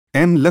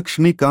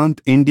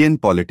M.Laxmikant, Indian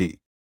Polity.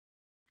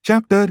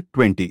 Chapter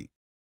 20.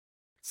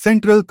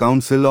 Central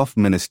Council of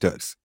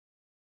Ministers.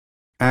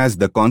 As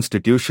the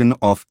Constitution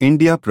of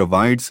India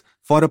provides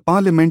for a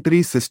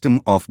parliamentary system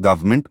of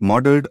government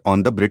modelled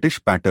on the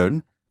British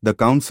pattern, the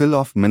Council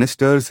of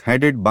Ministers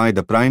headed by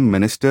the Prime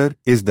Minister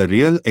is the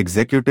real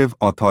executive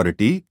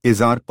authority,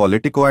 is our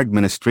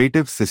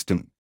politico-administrative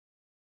system.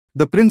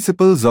 The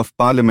principles of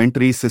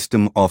parliamentary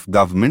system of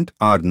government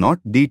are not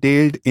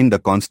detailed in the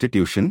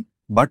Constitution,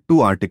 but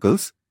two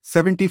articles,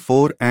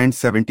 74 and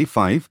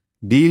 75,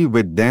 deal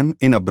with them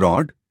in a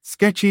broad,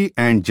 sketchy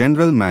and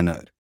general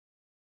manner.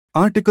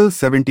 Article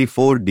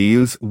 74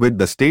 deals with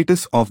the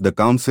status of the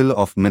Council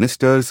of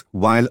Ministers,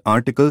 while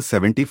Article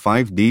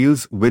 75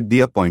 deals with the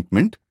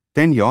appointment,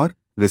 tenure,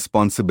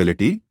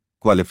 responsibility,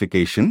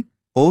 qualification,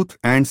 oath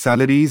and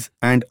salaries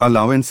and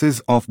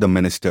allowances of the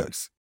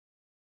ministers.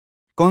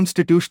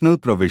 Constitutional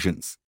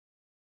provisions.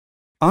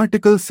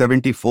 Article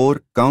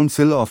 74,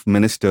 Council of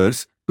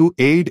Ministers, to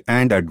aid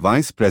and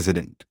advise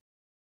President.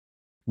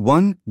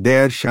 1.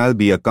 There shall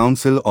be a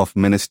Council of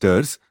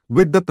Ministers,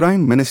 with the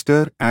Prime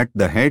Minister at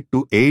the head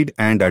to aid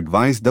and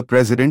advise the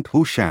President,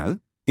 who shall,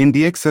 in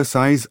the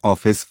exercise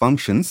of his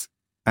functions,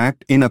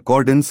 act in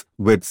accordance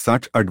with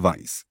such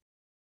advice.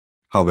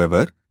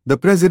 However, the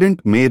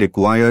President may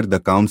require the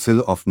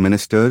Council of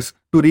Ministers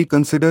to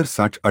reconsider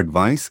such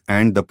advice,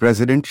 and the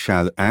President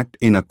shall act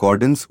in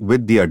accordance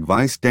with the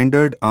advice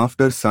tendered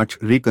after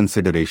such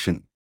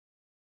reconsideration.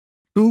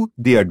 2.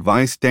 The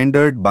advice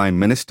tendered by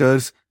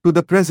ministers to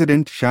the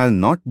President shall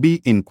not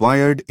be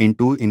inquired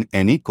into in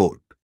any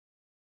court.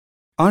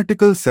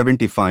 Article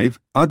 75.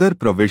 Other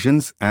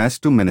provisions as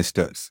to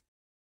ministers.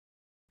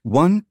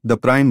 1. The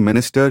Prime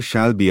Minister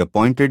shall be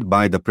appointed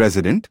by the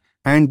President,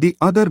 and the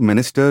other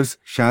ministers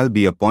shall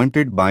be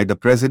appointed by the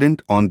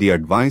President on the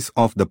advice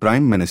of the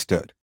Prime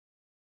Minister.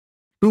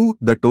 2.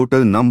 The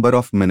total number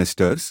of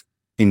ministers,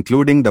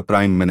 including the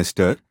Prime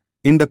Minister,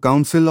 in the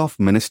Council of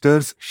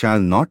Ministers shall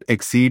not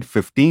exceed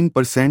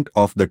 15%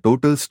 of the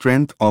total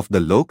strength of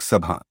the Lok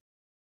Sabha.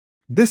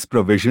 This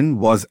provision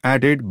was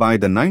added by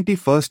the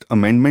 91st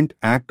Amendment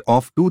Act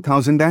of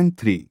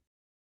 2003.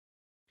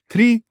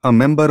 3. A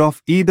member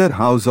of either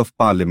House of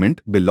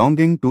Parliament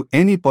belonging to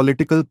any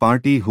political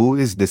party who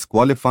is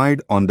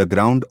disqualified on the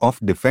ground of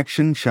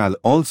defection shall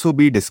also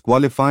be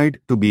disqualified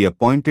to be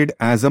appointed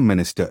as a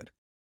minister.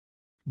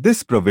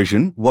 This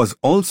provision was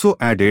also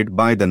added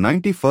by the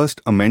 91st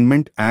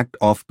Amendment Act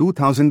of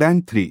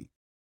 2003.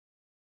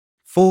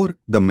 4.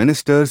 The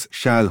ministers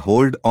shall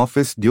hold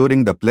office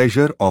during the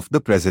pleasure of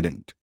the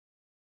President.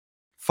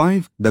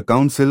 5. The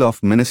Council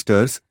of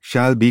Ministers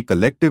shall be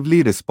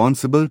collectively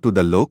responsible to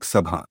the Lok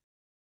Sabha.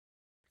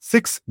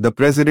 6. The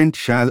President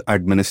shall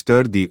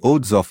administer the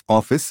oaths of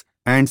office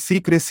and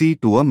secrecy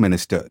to a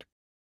minister.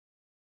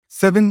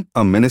 7.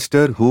 A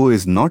minister who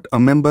is not a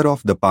member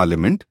of the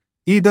Parliament,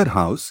 either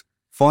House,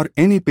 for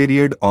any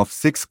period of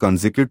 6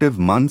 consecutive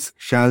months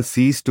shall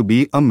cease to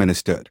be a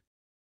minister.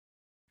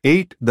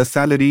 8. The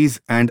salaries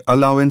and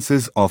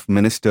allowances of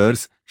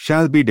ministers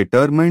shall be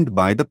determined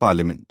by the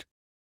Parliament.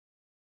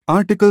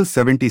 Article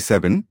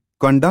 77.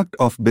 Conduct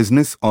of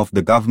business of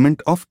the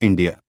Government of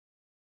India.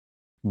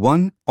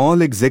 1.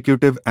 All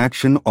executive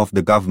action of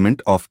the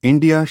Government of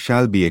India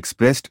shall be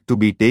expressed to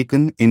be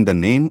taken in the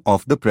name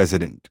of the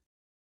President.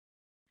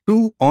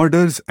 2.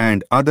 Orders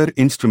and other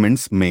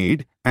instruments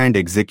made and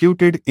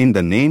executed in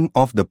the name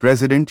of the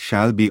President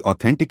shall be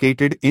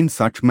authenticated in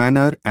such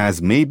manner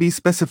as may be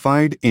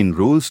specified in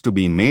rules to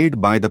be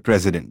made by the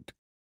President.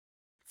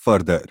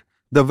 Further,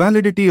 the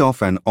validity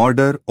of an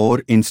order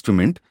or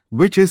instrument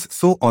which is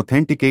so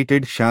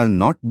authenticated shall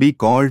not be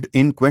called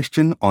in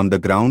question on the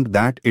ground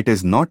that it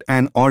is not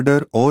an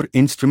order or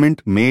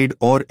instrument made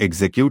or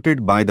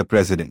executed by the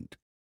President.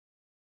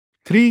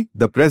 3.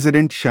 The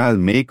President shall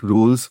make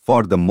rules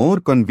for the more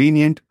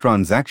convenient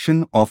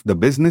transaction of the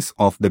business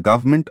of the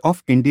Government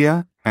of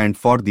India and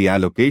for the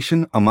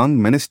allocation among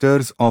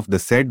ministers of the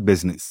said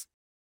business.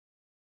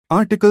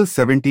 Article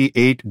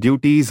 78.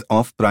 Duties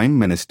of Prime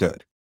Minister.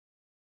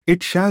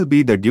 It shall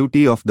be the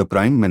duty of the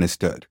Prime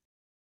Minister: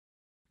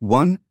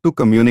 1. To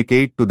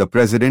communicate to the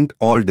President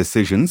all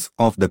decisions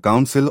of the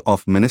Council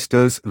of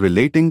Ministers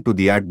relating to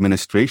the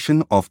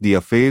administration of the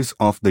affairs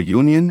of the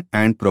Union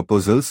and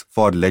proposals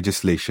for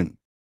legislation.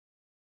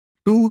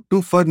 2.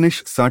 To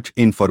furnish such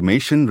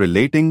information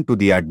relating to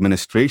the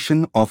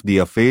administration of the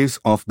affairs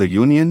of the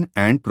Union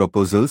and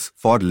proposals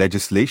for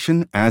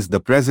legislation as the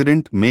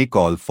President may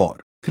call for.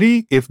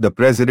 3. If the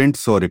President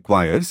so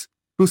requires,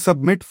 to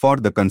submit for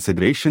the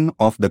consideration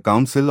of the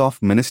Council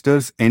of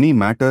Ministers any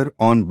matter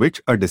on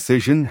which a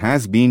decision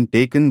has been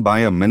taken by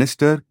a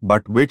minister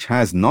but which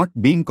has not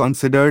been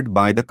considered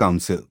by the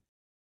Council.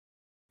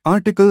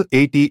 Article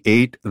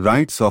 88.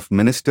 Rights of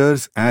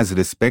Ministers as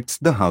respects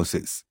the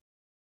Houses.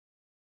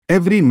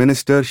 Every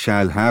minister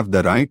shall have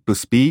the right to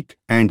speak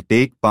and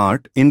take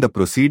part in the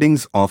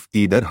proceedings of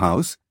either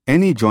House,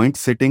 any joint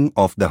sitting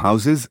of the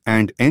Houses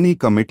and any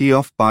committee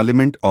of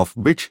Parliament of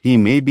which he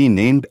may be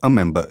named a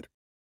member.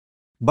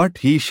 But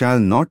he shall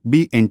not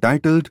be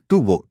entitled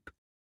to vote.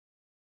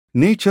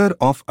 Nature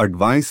of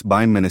advice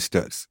by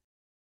ministers.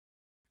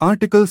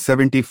 Article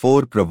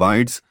 74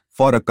 provides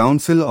for a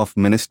council of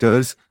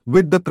ministers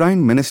with the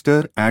Prime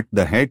Minister at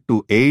the head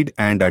to aid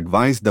and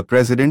advise the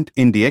President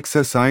in the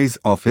exercise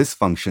of his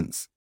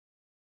functions.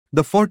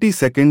 The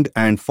 42nd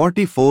and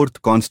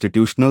 44th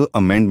Constitutional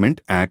Amendment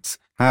Acts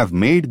have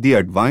made the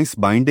advice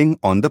binding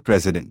on the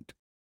President.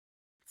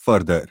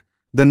 Further,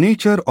 the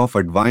nature of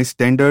advice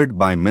tendered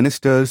by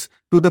ministers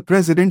to the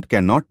President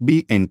cannot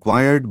be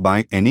inquired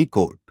by any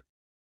court.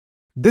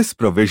 This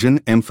provision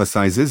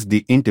emphasizes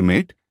the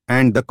intimate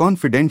and the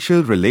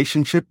confidential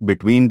relationship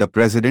between the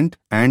President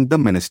and the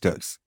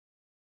ministers.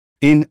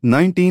 In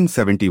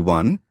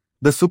 1971,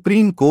 the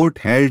Supreme Court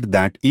held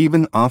that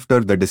even after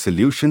the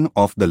dissolution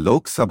of the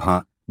Lok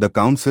Sabha, the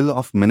Council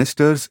of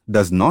Ministers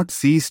does not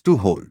cease to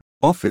hold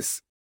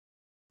office.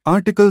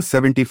 Article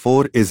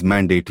 74 is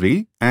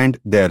mandatory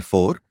and,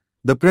 therefore,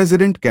 the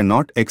President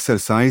cannot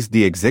exercise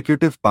the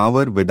executive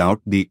power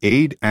without the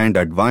aid and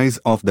advice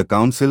of the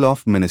Council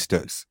of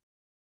Ministers.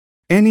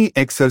 Any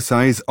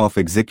exercise of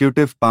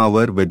executive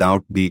power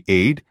without the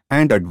aid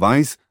and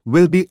advice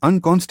will be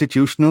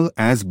unconstitutional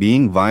as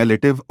being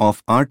violative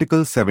of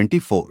Article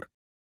 74.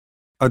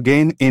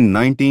 Again in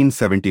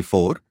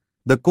 1974,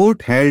 the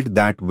court held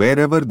that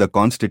wherever the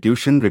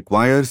Constitution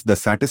requires the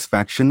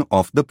satisfaction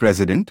of the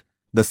President,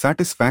 the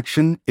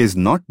satisfaction is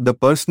not the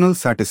personal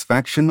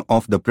satisfaction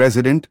of the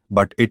President,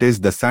 but it is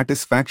the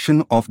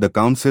satisfaction of the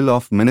Council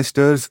of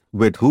Ministers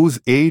with whose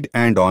aid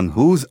and on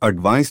whose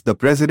advice the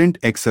President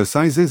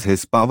exercises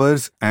his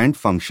powers and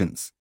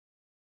functions.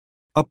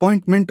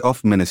 Appointment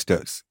of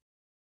ministers.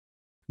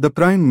 The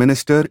Prime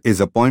Minister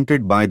is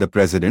appointed by the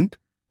President,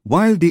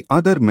 while the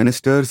other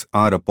ministers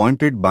are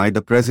appointed by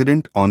the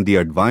President on the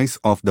advice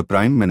of the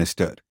Prime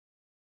Minister.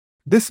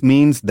 This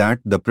means that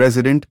the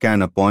President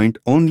can appoint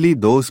only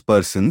those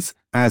persons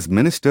as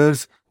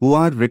ministers who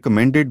are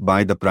recommended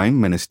by the Prime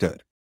Minister.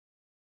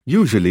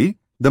 Usually,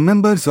 the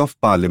members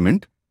of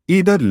Parliament,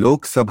 either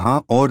Lok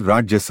Sabha or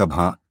Rajya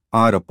Sabha,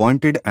 are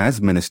appointed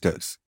as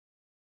ministers.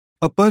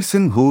 A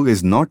person who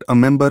is not a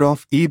member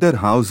of either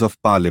House of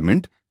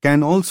Parliament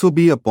can also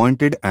be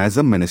appointed as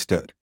a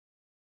minister.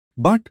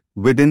 But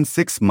within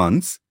 6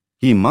 months,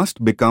 he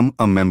must become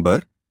a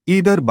member,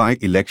 either by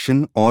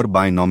election or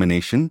by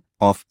nomination,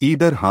 of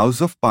either House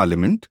of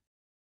Parliament.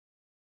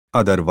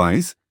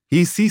 Otherwise,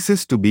 he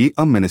ceases to be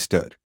a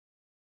minister.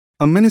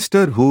 A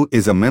minister who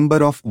is a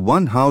member of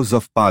one House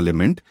of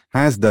Parliament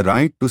has the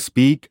right to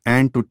speak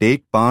and to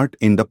take part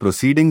in the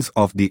proceedings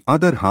of the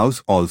other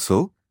House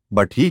also,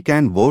 but he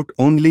can vote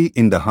only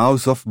in the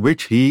House of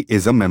which he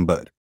is a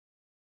member.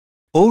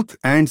 Oath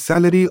and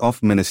salary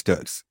of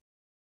ministers.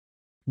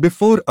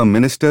 Before a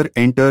minister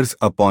enters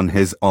upon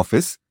his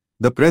office,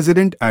 the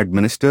President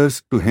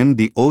administers to him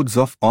the oaths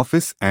of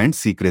office and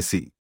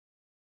secrecy.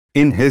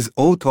 In his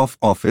oath of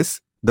office,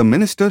 the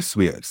minister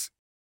swears: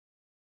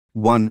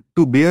 1.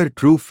 To bear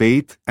true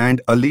faith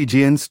and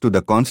allegiance to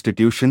the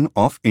Constitution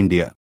of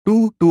India.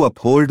 2. To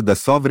uphold the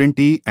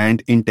sovereignty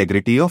and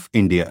integrity of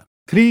India.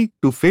 3.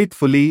 To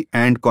faithfully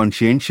and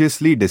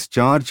conscientiously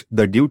discharge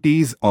the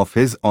duties of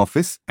his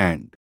office.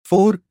 And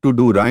 4. To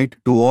do right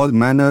to all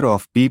manner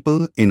of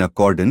people in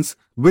accordance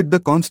with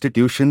the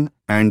Constitution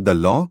and the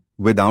law,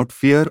 without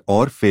fear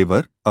or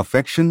favor,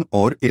 affection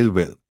or ill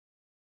will.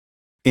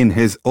 In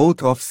his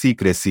oath of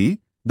secrecy,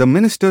 the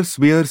minister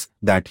swears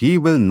that he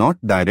will not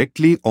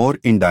directly or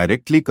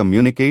indirectly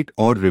communicate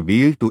or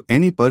reveal to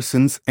any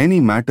persons any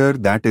matter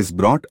that is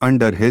brought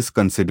under his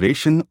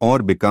consideration or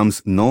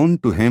becomes known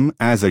to him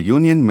as a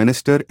union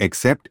minister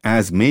except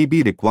as may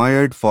be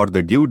required for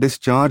the due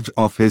discharge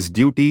of his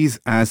duties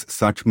as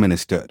such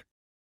minister.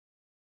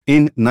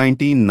 In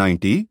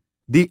 1990,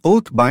 the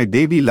oath by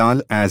Devi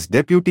Lal as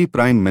Deputy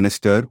Prime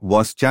Minister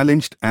was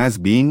challenged as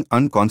being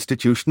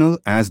unconstitutional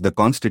as the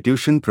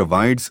Constitution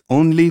provides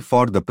only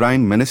for the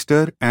Prime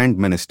Minister and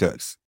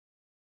ministers.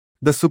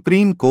 The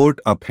Supreme Court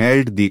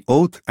upheld the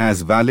oath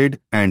as valid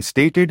and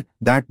stated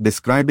that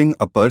describing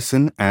a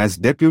person as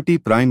Deputy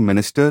Prime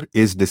Minister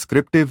is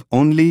descriptive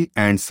only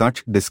and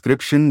such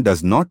description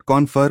does not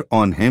confer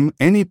on him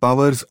any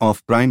powers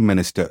of Prime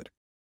Minister.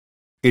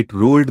 It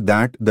ruled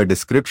that the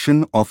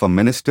description of a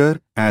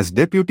minister as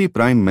Deputy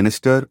Prime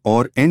Minister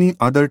or any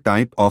other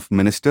type of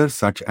minister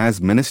such as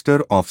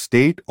Minister of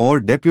State or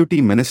Deputy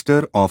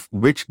Minister of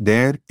which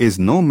there is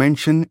no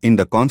mention in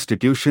the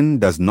Constitution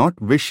does not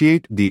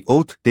vitiate the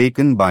oath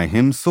taken by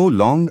him so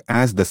long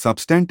as the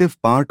substantive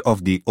part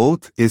of the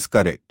oath is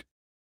correct.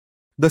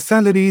 The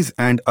salaries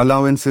and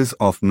allowances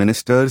of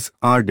ministers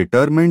are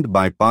determined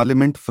by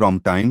Parliament from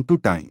time to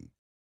time.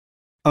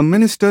 A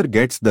minister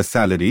gets the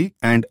salary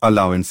and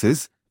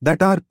allowances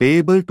that are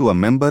payable to a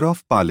member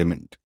of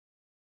Parliament.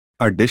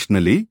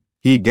 Additionally,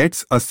 he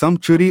gets a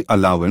sumptuary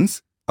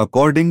allowance,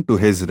 according to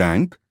his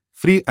rank,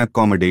 free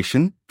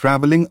accommodation,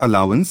 travelling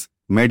allowance,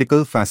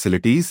 medical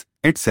facilities,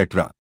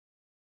 etc.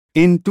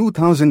 In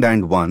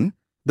 2001,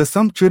 the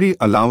sumptuary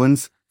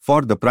allowance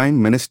for the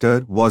Prime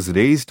Minister was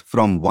raised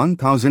from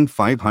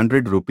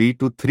 1,500 rupee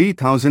to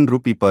 3,000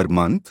 rupee per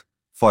month.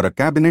 for a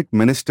cabinet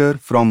minister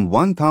from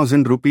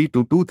 1000 rupee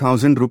to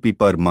 2000 rupee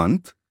per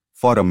month,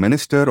 for a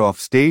minister of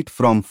state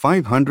from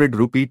 500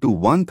 rupee to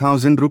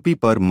 1000 rupee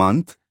per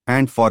month,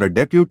 and for a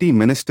deputy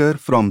minister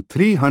from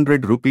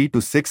 300 rupee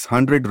to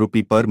 600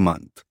 rupee per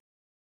month.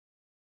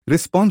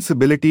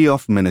 Responsibility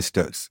of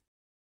ministers.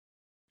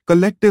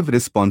 Collective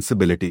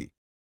responsibility.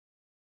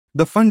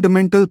 The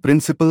fundamental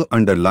principle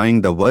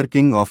underlying the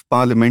working of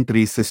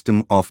parliamentary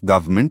system of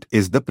government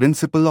is the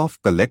principle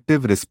of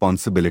collective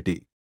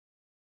responsibility.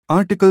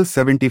 Article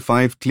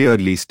 75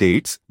 clearly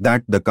states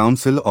that the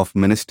Council of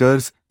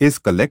Ministers is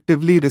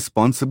collectively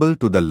responsible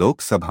to the Lok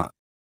Sabha.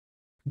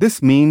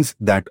 This means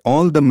that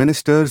all the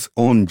ministers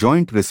own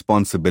joint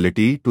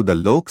responsibility to the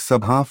Lok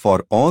Sabha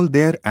for all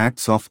their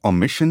acts of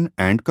omission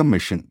and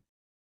commission.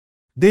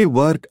 They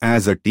work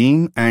as a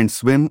team and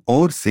swim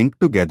or sink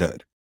together.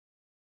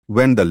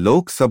 When the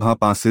Lok Sabha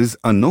passes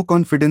a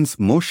no-confidence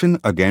motion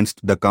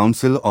against the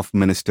Council of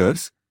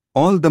Ministers,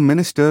 all the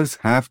ministers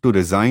have to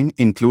resign,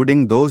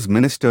 including those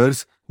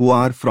ministers who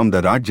are from the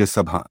Rajya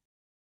Sabha.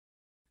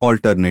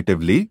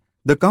 Alternatively,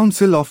 the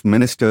Council of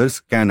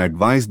Ministers can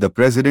advise the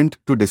President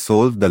to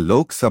dissolve the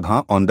Lok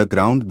Sabha on the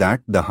ground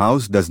that the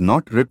House does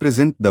not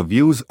represent the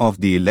views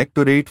of the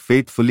electorate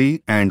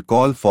faithfully and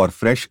call for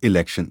fresh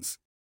elections.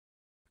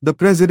 The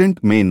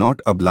President may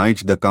not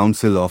oblige the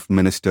Council of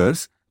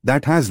Ministers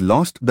that has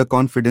lost the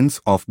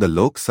confidence of the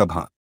Lok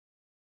Sabha.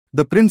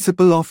 The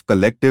principle of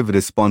collective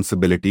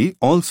responsibility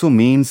also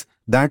means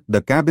that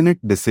the cabinet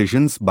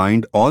decisions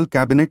bind all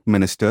cabinet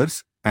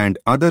ministers and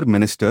other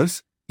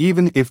ministers,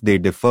 even if they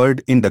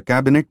differed in the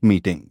cabinet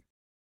meeting.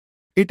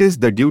 It is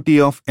the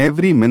duty of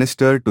every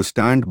minister to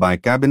stand by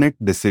cabinet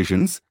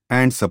decisions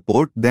and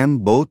support them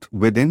both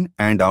within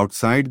and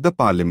outside the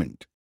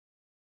parliament.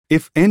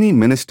 If any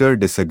minister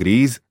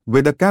disagrees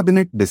with a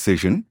cabinet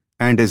decision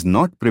and is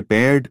not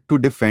prepared to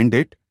defend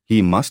it,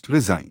 he must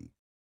resign.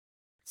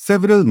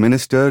 Several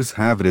ministers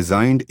have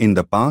resigned in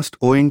the past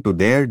owing to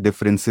their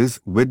differences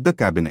with the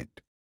cabinet.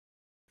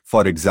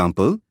 For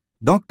example,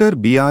 Dr.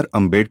 B.R.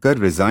 Ambedkar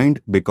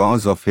resigned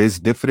because of his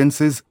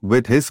differences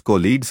with his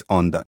colleagues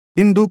on the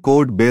Hindu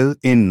Code Bill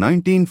in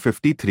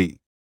 1953.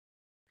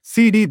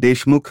 C.D.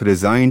 Deshmukh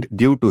resigned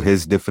due to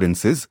his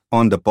differences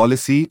on the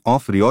policy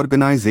of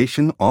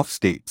reorganization of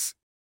states.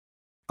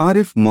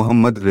 Arif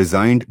Muhammad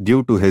resigned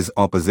due to his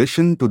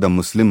opposition to the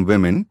Muslim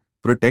Women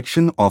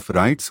Protection of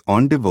Rights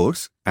on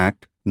Divorce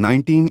Act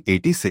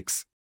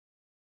 1986.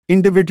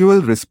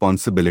 Individual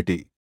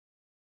responsibility.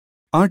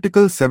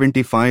 Article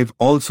 75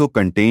 also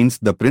contains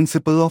the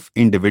principle of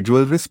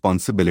individual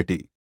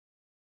responsibility.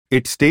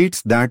 It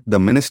states that the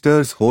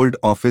ministers hold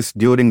office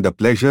during the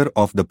pleasure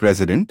of the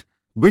President,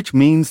 which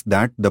means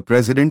that the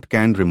President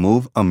can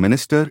remove a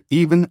minister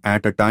even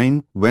at a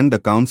time when the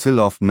Council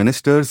of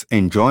Ministers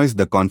enjoys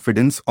the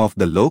confidence of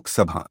the Lok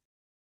Sabha.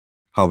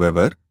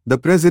 However, the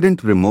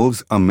President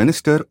removes a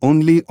minister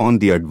only on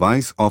the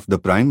advice of the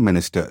Prime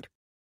Minister.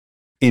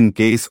 In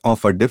case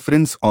of a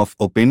difference of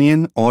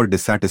opinion or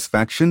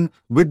dissatisfaction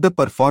with the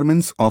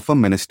performance of a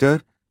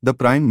minister, the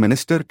Prime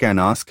Minister can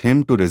ask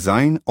him to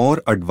resign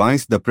or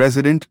advise the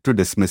President to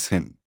dismiss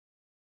him.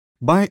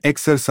 By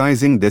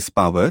exercising this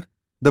power,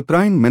 the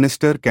Prime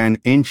Minister can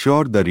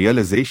ensure the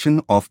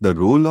realization of the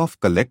rule of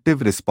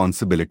collective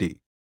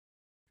responsibility.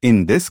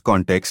 In this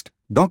context,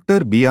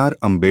 Dr. B.R.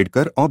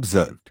 Ambedkar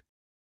observed,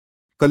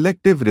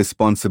 collective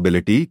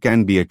responsibility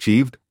can be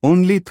achieved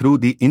only through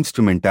the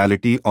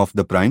instrumentality of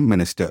the Prime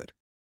Minister.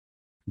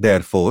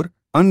 Therefore,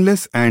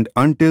 unless and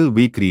until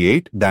we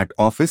create that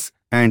office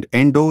and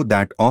endow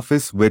that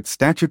office with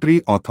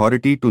statutory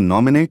authority to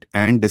nominate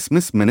and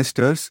dismiss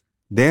ministers,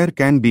 there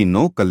can be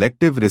no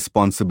collective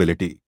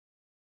responsibility.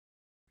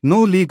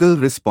 No legal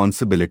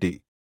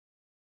responsibility.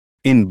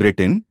 In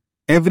Britain,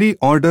 every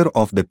order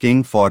of the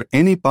King for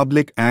any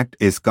public act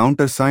is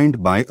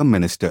countersigned by a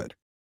minister.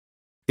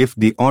 If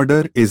the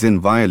order is in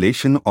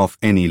violation of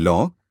any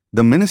law,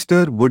 the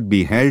minister would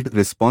be held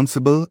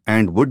responsible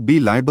and would be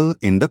liable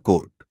in the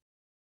court.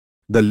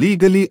 The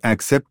legally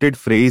accepted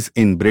phrase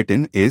in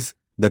Britain is,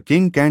 "The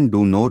king can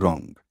do no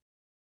wrong."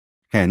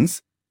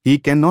 Hence, he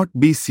cannot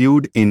be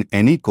sued in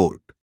any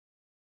court.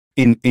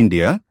 In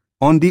India,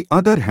 on the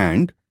other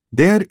hand,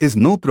 there is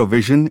no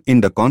provision in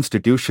the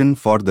Constitution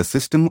for the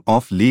system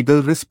of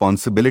legal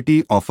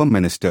responsibility of a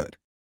minister.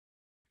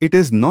 It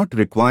is not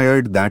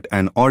required that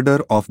an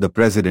order of the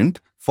President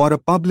for a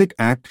public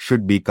act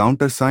should be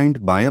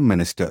countersigned by a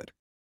minister.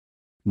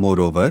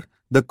 Moreover,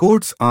 the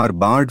courts are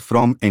barred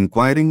from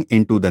inquiring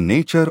into the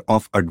nature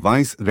of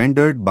advice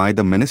rendered by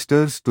the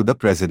ministers to the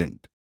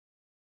President.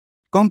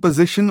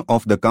 Composition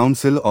of the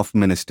Council of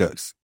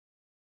Ministers.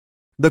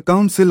 The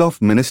Council of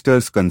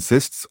Ministers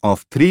consists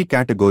of three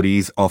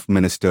categories of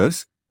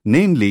ministers,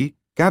 namely,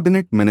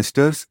 Cabinet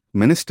Ministers,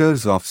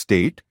 Ministers of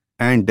State,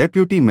 and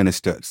Deputy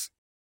Ministers.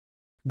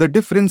 The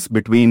difference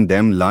between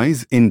them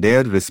lies in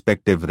their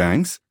respective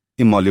ranks,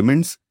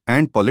 emoluments,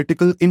 and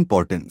political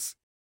importance.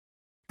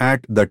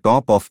 At the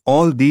top of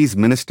all these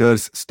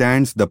ministers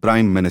stands the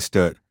Prime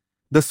Minister,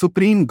 the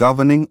supreme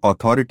governing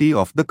authority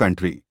of the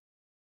country.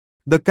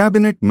 The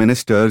cabinet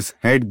ministers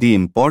head the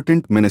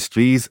important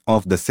ministries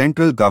of the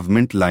central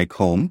government like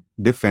Home,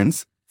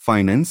 Defense,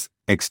 Finance,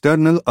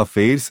 External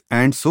Affairs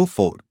and so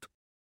forth.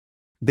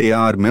 They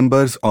are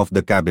members of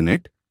the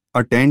cabinet,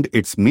 attend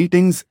its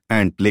meetings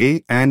and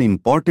play an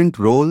important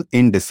role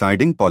in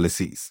deciding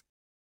policies.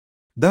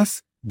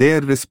 Thus,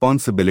 their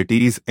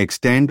responsibilities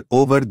extend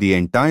over the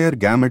entire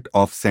gamut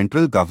of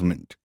central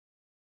government.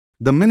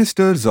 The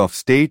ministers of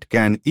state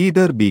can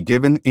either be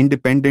given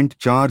independent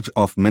charge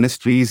of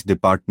ministries'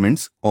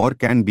 departments or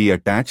can be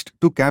attached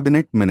to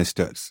cabinet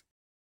ministers.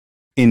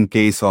 In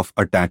case of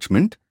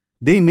attachment,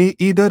 they may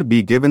either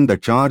be given the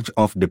charge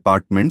of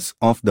departments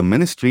of the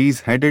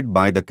ministries headed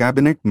by the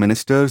cabinet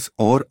ministers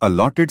or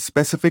allotted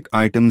specific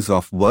items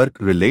of work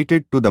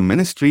related to the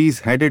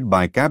ministries headed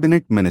by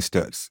cabinet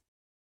ministers.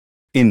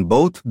 In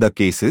both the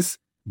cases,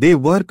 they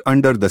work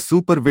under the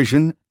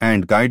supervision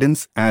and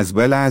guidance as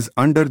well as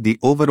under the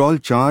overall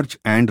charge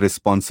and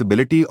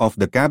responsibility of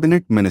the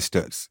cabinet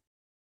ministers.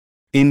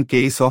 In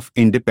case of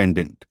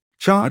independent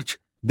charge,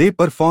 they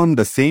perform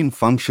the same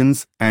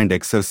functions and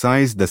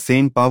exercise the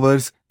same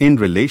powers in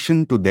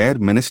relation to their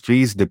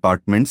ministries'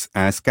 departments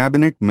as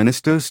cabinet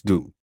ministers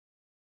do.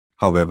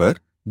 However,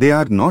 they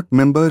are not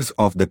members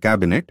of the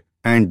cabinet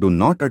and do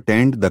not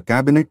attend the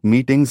cabinet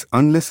meetings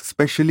unless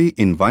specially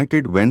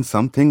invited when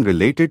something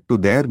related to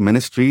their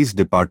ministries'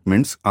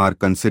 departments are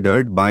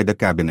considered by the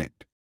cabinet.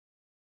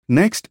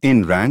 Next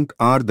in rank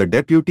are the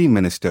deputy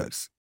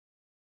ministers.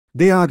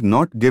 They are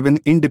not given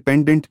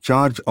independent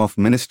charge of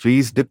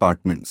ministries'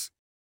 departments.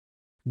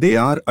 They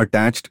are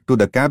attached to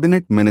the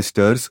cabinet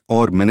ministers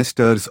or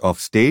ministers of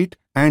state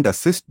and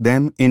assist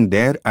them in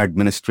their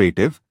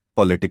administrative,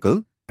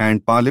 political,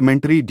 and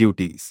parliamentary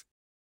duties.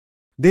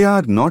 They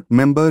are not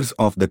members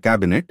of the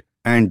cabinet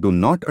and do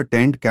not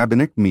attend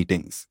cabinet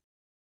meetings.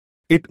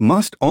 It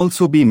must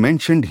also be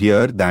mentioned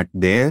here that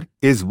there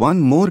is one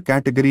more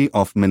category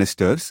of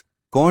ministers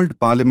called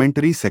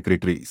parliamentary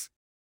secretaries.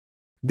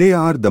 They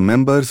are the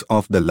members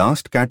of the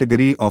last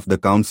category of the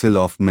Council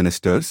of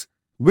Ministers,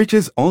 which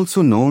is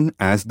also known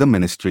as the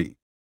ministry.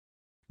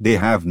 They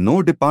have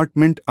no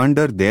department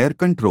under their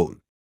control.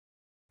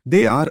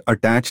 They are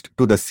attached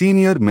to the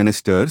senior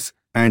ministers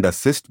and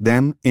assist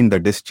them in the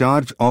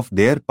discharge of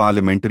their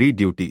parliamentary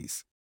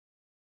duties.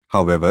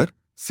 However,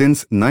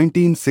 since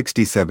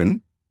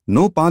 1967,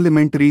 no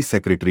parliamentary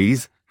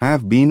secretaries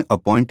have been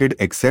appointed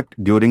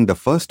except during the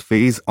first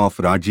phase of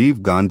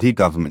Rajiv Gandhi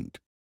government.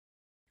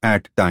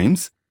 At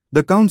times,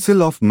 the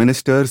Council of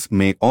Ministers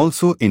may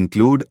also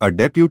include a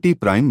Deputy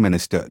Prime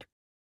Minister.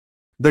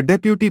 The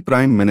Deputy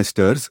Prime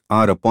Ministers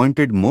are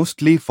appointed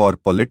mostly for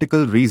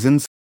political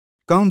reasons.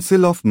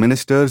 Council of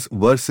Ministers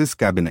versus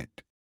Cabinet.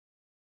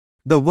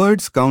 The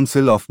words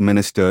Council of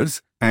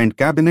Ministers and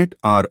Cabinet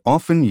are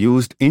often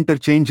used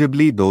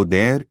interchangeably, though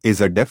there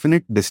is a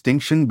definite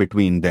distinction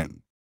between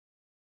them.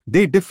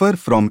 They differ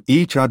from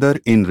each other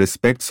in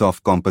respects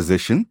of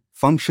composition,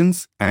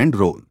 functions, and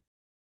role.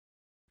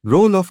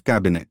 Role of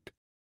Cabinet.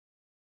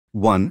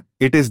 1.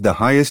 It is the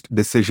highest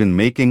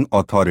decision-making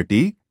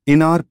authority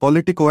in our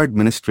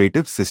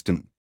politico-administrative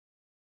system.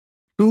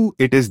 2.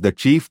 It is the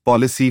chief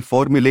policy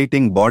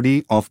formulating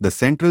body of the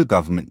central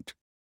government.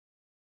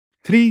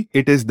 3.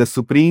 It is the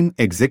supreme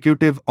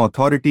executive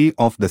authority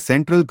of the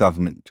central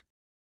government.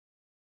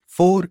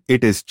 4.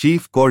 It is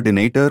chief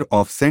coordinator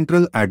of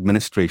central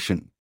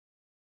administration.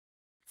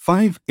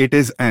 5. It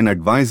is an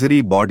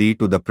advisory body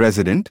to the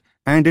president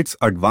and its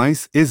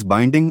advice is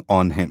binding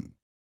on him.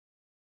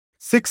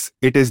 6.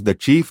 It is the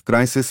chief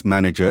crisis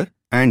manager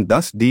and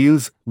thus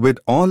deals with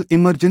all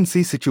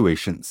emergency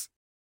situations.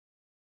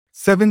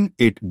 7.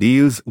 It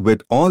deals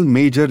with all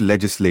major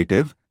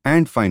legislative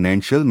and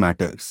financial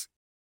matters.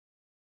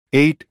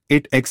 8.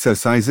 It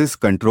exercises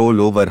control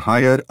over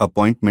higher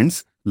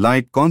appointments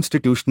like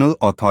constitutional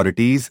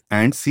authorities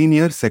and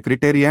senior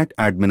secretariat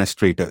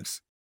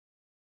administrators.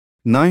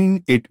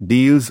 9. It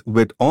deals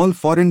with all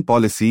foreign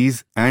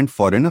policies and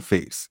foreign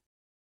affairs.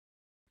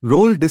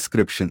 Role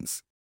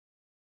descriptions.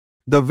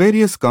 The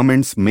various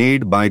comments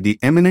made by the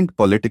eminent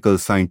political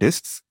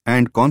scientists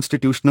and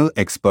constitutional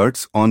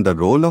experts on the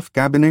role of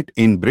cabinet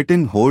in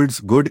Britain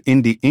holds good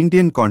in the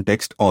Indian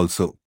context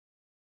also.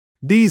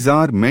 These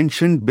are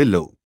mentioned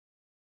below.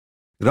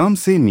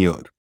 Ramsay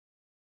Muir.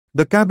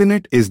 The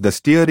cabinet is the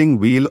steering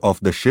wheel of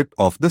the ship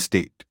of the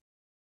state.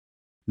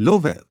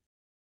 Lowell.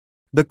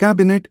 The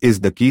cabinet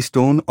is the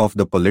keystone of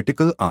the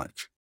political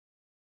arch.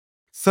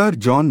 Sir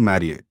John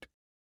Marriott.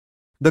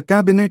 The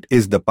cabinet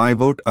is the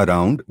pivot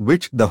around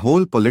which the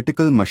whole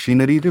political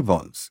machinery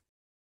revolves.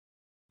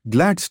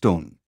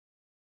 Gladstone.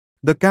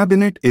 The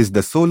cabinet is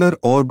the solar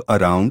orb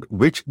around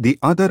which the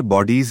other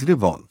bodies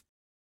revolve.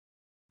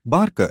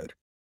 Barker.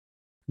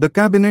 The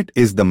cabinet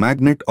is the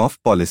magnet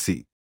of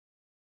policy.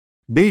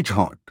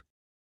 Bagehot.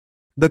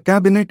 The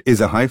cabinet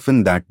is a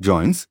hyphen that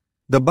joins,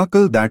 the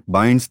buckle that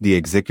binds the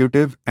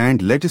executive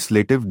and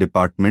legislative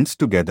departments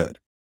together.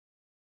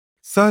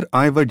 Sir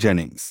Ivor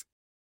Jennings.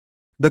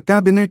 The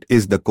cabinet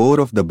is the core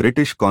of the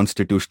British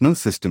constitutional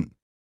system.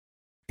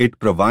 It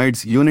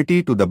provides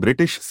unity to the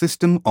British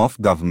system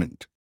of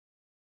government.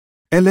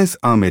 L.S.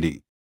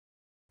 Ameri.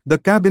 The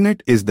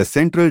cabinet is the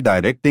central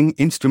directing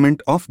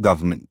instrument of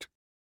government.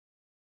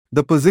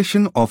 The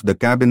position of the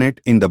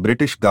cabinet in the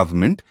British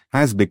government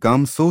has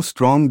become so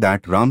strong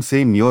that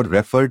Ramsay Muir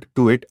referred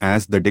to it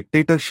as the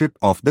dictatorship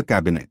of the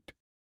cabinet.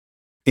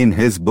 In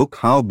his book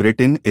How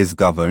Britain is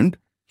Governed,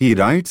 he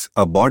writes,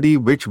 a body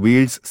which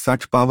wields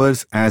such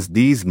powers as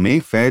these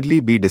may fairly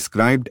be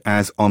described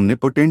as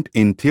omnipotent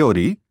in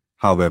theory,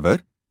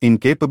 however,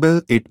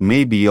 incapable it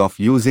may be of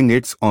using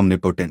its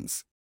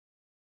omnipotence.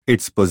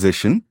 Its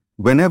position,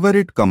 whenever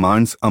it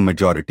commands a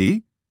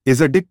majority, is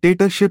a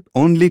dictatorship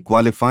only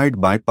qualified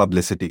by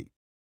publicity.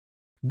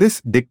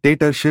 This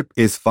dictatorship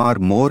is far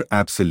more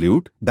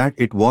absolute than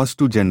it was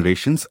 2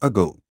 generations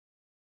ago.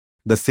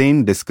 The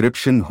same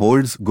description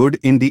holds good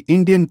in the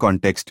Indian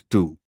context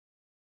too.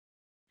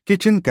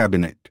 Kitchen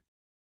Cabinet.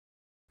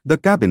 The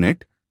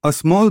cabinet, a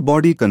small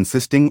body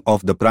consisting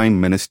of the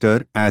Prime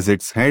Minister as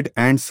its head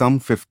and some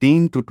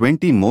 15 to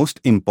 20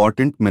 most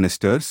important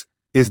ministers,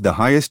 is the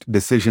highest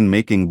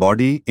decision-making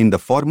body in the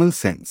formal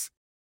sense.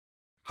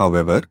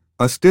 However,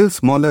 a still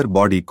smaller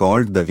body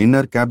called the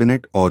Inner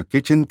Cabinet or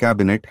Kitchen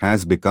Cabinet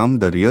has become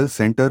the real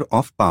center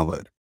of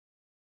power.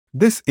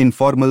 This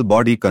informal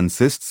body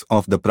consists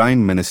of the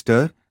Prime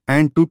Minister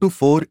and 2 to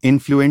 4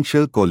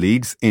 influential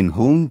colleagues in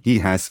whom he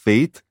has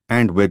faith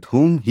and with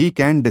whom he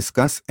can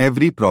discuss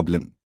every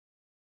problem.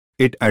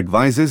 It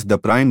advises the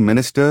Prime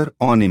Minister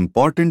on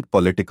important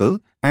political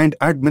and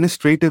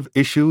administrative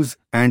issues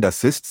and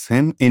assists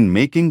him in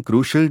making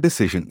crucial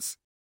decisions.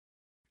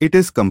 It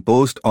is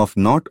composed of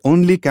not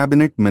only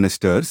cabinet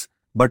ministers,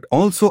 but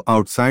also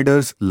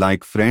outsiders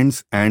like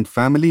friends and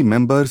family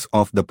members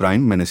of the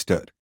Prime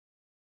Minister.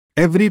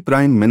 Every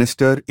Prime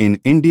Minister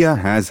in India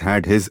has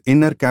had his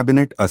inner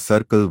cabinet a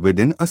circle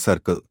within a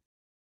circle.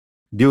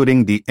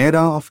 During the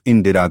era of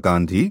Indira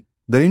Gandhi,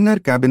 the inner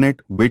cabinet,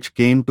 which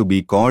came to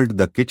be called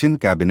the Kitchen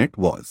Cabinet,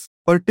 was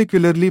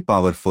particularly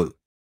powerful.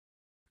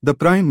 The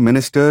Prime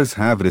Ministers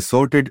have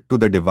resorted to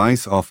the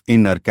device of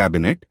inner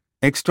cabinet,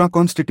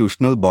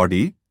 extra-constitutional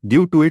body,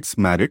 due to its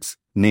merits,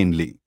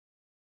 namely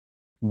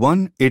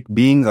 1. It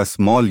being a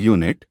small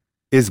unit,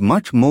 is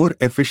much more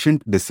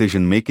efficient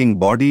decision-making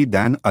body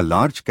than a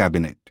large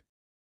cabinet.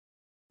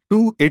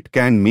 2. It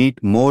can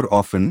meet more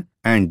often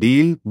and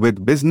deal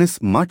with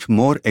business much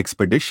more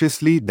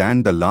expeditiously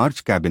than the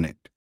large cabinet.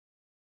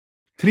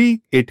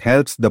 3. It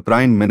helps the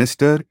Prime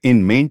Minister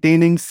in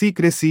maintaining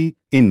secrecy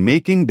in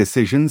making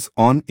decisions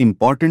on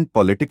important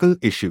political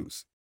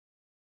issues.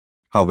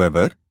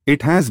 However,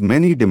 it has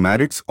many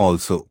demerits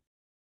also.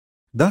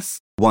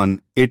 Thus,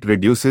 1. It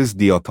reduces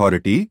the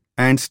authority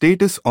and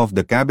status of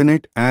the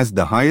cabinet as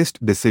the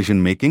highest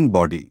decision-making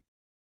body.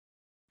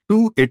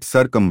 2. It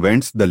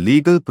circumvents the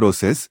legal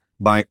process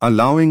by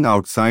allowing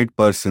outside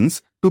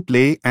persons to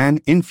play an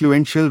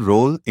influential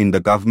role in the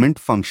government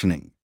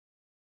functioning.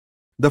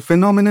 The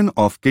phenomenon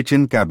of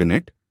kitchen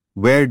cabinet,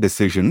 where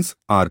decisions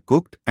are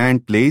cooked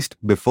and placed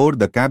before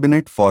the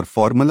cabinet for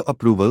formal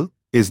approval,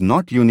 is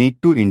not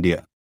unique to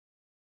India.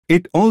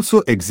 It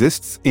also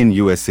exists in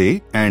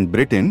USA and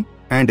Britain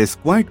and is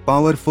quite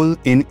powerful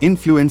in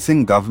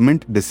influencing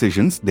government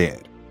decisions there.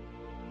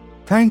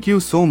 Thank you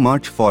so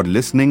much for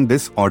listening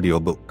this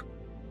audiobook.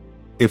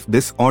 If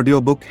this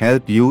audiobook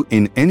helped you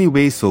in any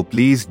way, so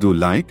please do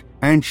like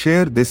and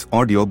share this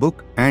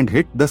audiobook and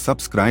hit the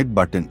subscribe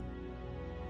button.